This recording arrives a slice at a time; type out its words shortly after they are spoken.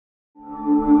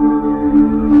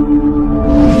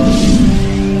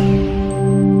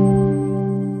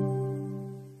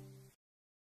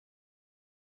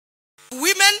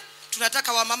Women,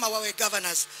 tunataka wamama wawe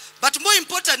governors. But more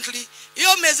importantly,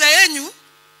 hiyo meza yenu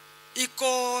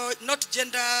iko not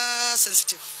gender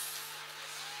sensitive.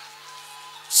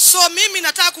 So mimi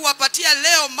nataka kuwapatia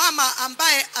leo mama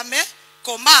ambaye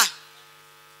amekomaa,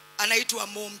 anaitwa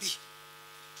Mombi.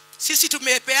 Sisi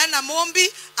tumepeana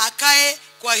Mombi akae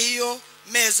kwa hiyo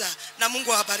meza, na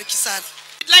Mungu awabariki sana.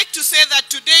 I'd like to say that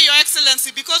today, Your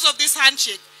Excellency, because of this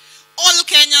handshake, all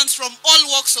Kenyans from all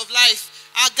walks of life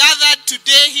are gathered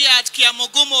today here at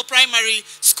Kiamogumo Primary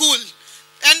School.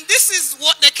 And this is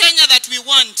what the Kenya that we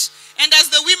want. And as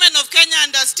the women of Kenya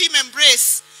and as Team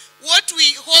Embrace, what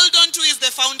we hold on to is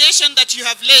the foundation that you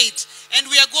have laid. And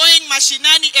we are going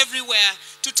mashinani everywhere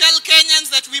to tell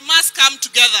Kenyans that we must come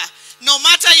together. No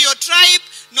matter your tribe,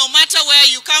 no matter where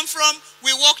you come from,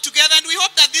 we walk together. And we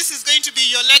hope that this is going to be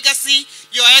your legacy,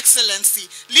 Your Excellency,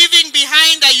 leaving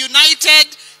behind a united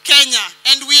Kenya.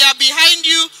 And we are behind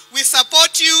you. We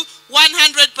support you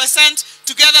 100%,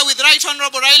 together with Right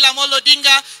Honorable Raila Amolo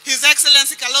Odinga, His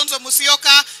Excellency Kalonzo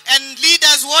Musyoka, and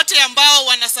leaders wote ambao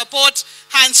wana support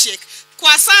handshake.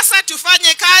 Kwa sasa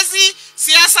tufanye kazi,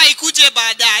 siasa ikuje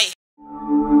baadaye.